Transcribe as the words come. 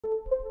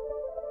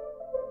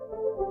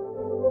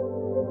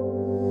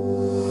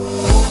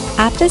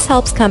Apttus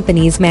helps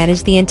companies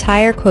manage the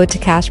entire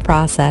quote-to-cash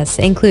process,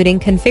 including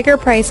configure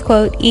price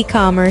quote,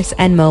 e-commerce,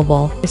 and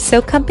mobile,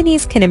 so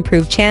companies can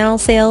improve channel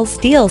sales,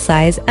 deal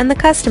size, and the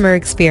customer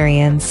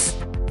experience.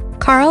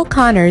 Carl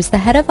Connors, the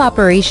head of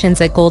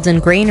operations at Golden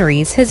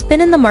Granaries, has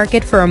been in the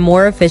market for a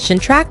more efficient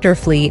tractor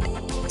fleet,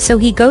 so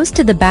he goes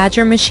to the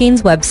Badger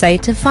Machines website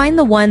to find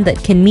the one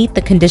that can meet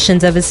the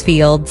conditions of his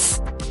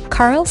fields.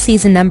 Carl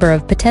sees a number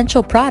of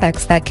potential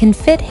products that can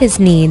fit his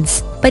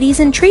needs, but he's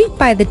intrigued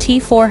by the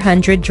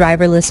T400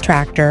 driverless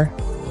tractor.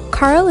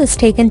 Carl is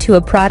taken to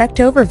a product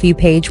overview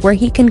page where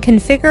he can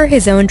configure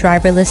his own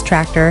driverless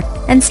tractor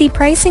and see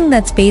pricing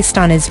that's based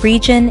on his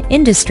region,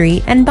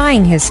 industry, and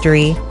buying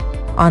history.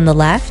 On the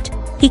left,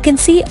 he can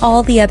see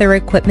all the other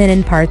equipment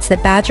and parts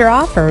that Badger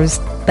offers,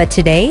 but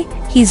today,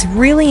 he's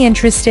really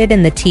interested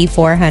in the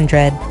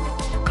T400.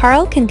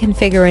 Carl can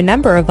configure a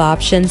number of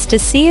options to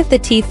see if the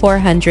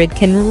T400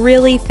 can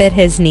really fit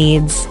his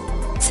needs.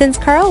 Since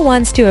Carl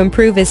wants to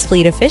improve his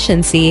fleet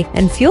efficiency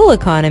and fuel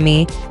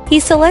economy, he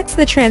selects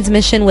the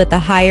transmission with the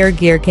higher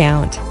gear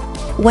count.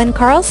 When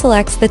Carl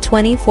selects the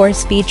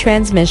 24-speed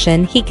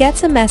transmission, he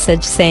gets a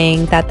message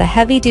saying that the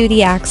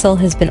heavy-duty axle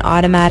has been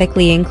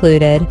automatically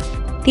included.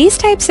 These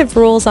types of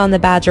rules on the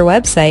Badger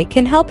website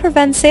can help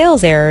prevent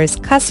sales errors,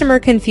 customer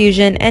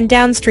confusion, and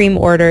downstream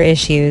order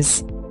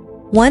issues.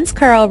 Once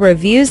Carl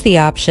reviews the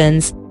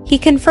options, he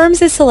confirms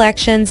his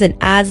selections and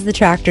adds the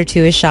tractor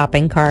to his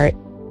shopping cart.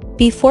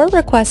 Before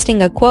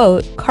requesting a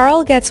quote,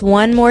 Carl gets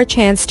one more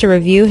chance to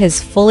review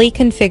his fully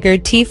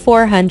configured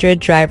T400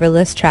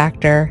 driverless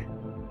tractor.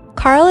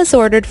 Carl has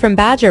ordered from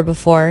Badger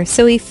before,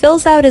 so he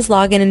fills out his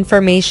login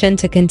information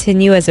to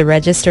continue as a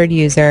registered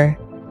user.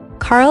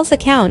 Carl's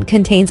account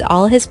contains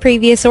all his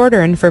previous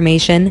order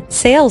information,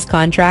 sales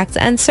contracts,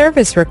 and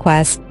service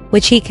requests,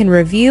 which he can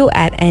review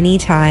at any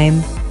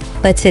time.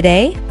 But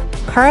today,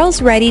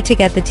 Carl's ready to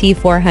get the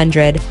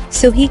T400,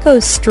 so he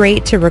goes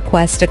straight to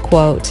request a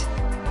quote.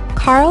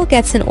 Carl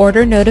gets an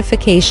order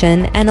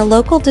notification and a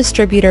local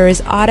distributor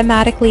is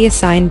automatically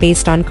assigned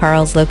based on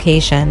Carl's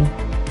location.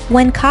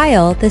 When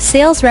Kyle, the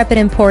sales rep at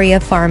Emporia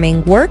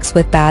Farming, works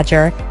with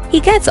Badger,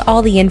 he gets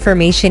all the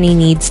information he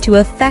needs to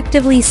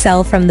effectively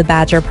sell from the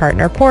Badger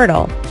Partner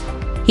Portal.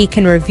 He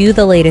can review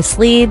the latest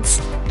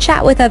leads,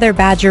 chat with other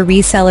Badger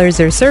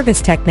resellers or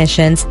service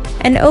technicians,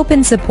 and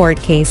open support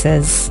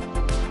cases.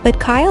 But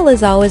Kyle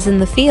is always in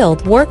the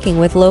field working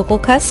with local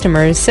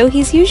customers, so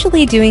he's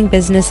usually doing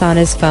business on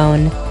his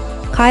phone.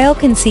 Kyle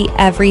can see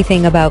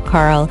everything about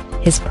Carl,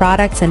 his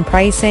products and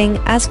pricing,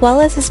 as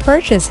well as his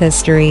purchase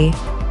history.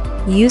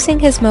 Using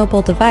his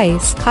mobile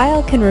device,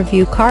 Kyle can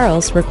review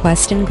Carl's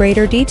request in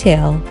greater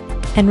detail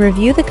and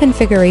review the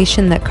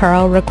configuration that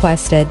Carl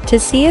requested to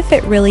see if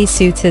it really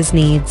suits his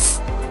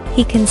needs.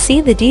 He can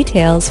see the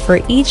details for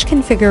each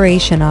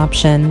configuration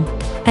option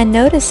and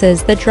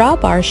notices the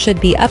drawbar should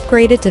be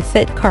upgraded to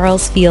fit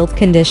Carl's field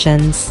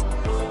conditions.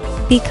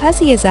 Because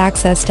he has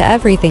access to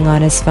everything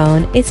on his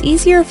phone, it's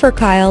easier for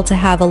Kyle to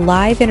have a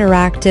live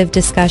interactive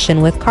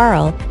discussion with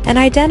Carl and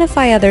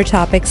identify other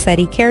topics that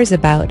he cares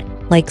about,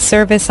 like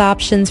service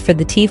options for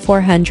the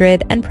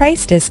T400 and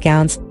price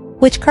discounts,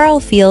 which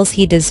Carl feels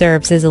he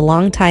deserves as a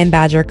longtime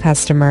Badger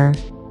customer.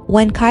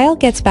 When Kyle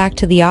gets back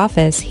to the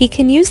office, he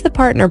can use the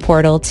partner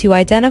portal to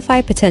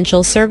identify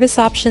potential service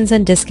options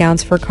and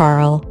discounts for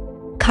Carl.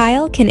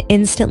 Kyle can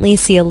instantly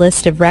see a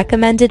list of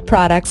recommended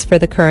products for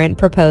the current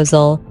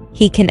proposal.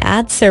 He can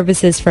add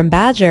services from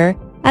Badger,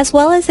 as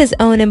well as his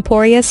own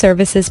Emporia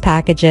services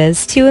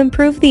packages to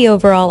improve the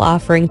overall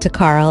offering to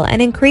Carl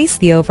and increase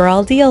the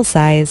overall deal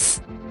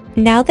size.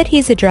 Now that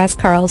he's addressed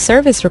Carl's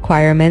service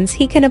requirements,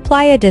 he can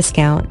apply a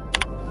discount.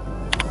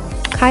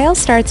 Kyle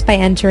starts by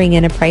entering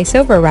in a price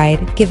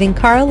override, giving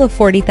Carl a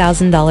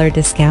 $40,000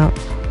 discount.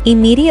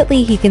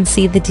 Immediately he can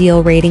see the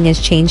deal rating is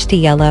changed to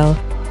yellow.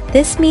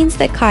 This means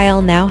that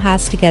Kyle now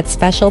has to get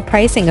special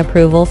pricing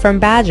approval from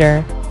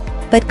Badger.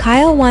 But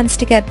Kyle wants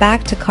to get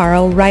back to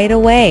Carl right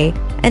away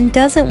and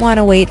doesn't want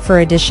to wait for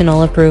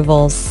additional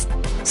approvals.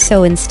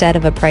 So instead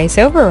of a price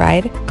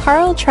override,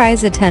 Carl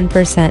tries a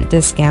 10%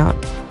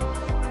 discount.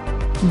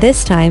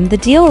 This time, the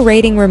deal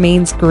rating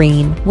remains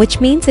green,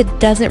 which means it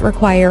doesn't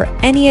require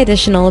any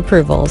additional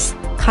approvals.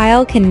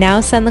 Kyle can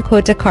now send the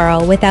quote to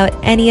Carl without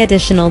any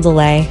additional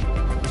delay.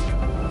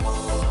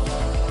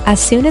 As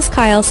soon as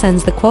Kyle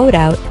sends the quote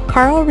out,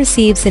 Carl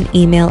receives an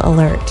email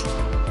alert.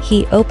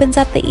 He opens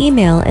up the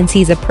email and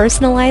sees a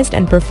personalized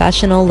and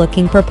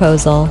professional-looking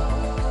proposal.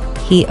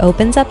 He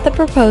opens up the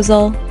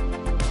proposal,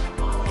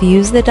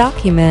 views the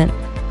document,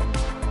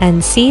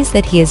 and sees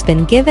that he has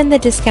been given the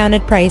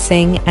discounted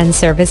pricing and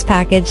service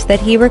package that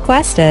he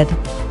requested.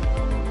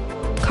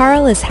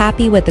 Carl is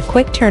happy with the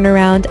quick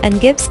turnaround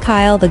and gives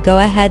Kyle the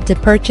go-ahead to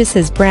purchase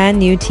his brand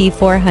new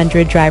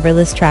T400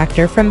 driverless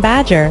tractor from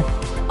Badger,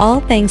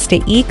 all thanks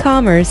to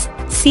e-commerce,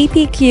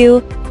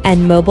 CPQ,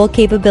 and mobile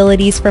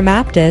capabilities from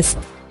Apttus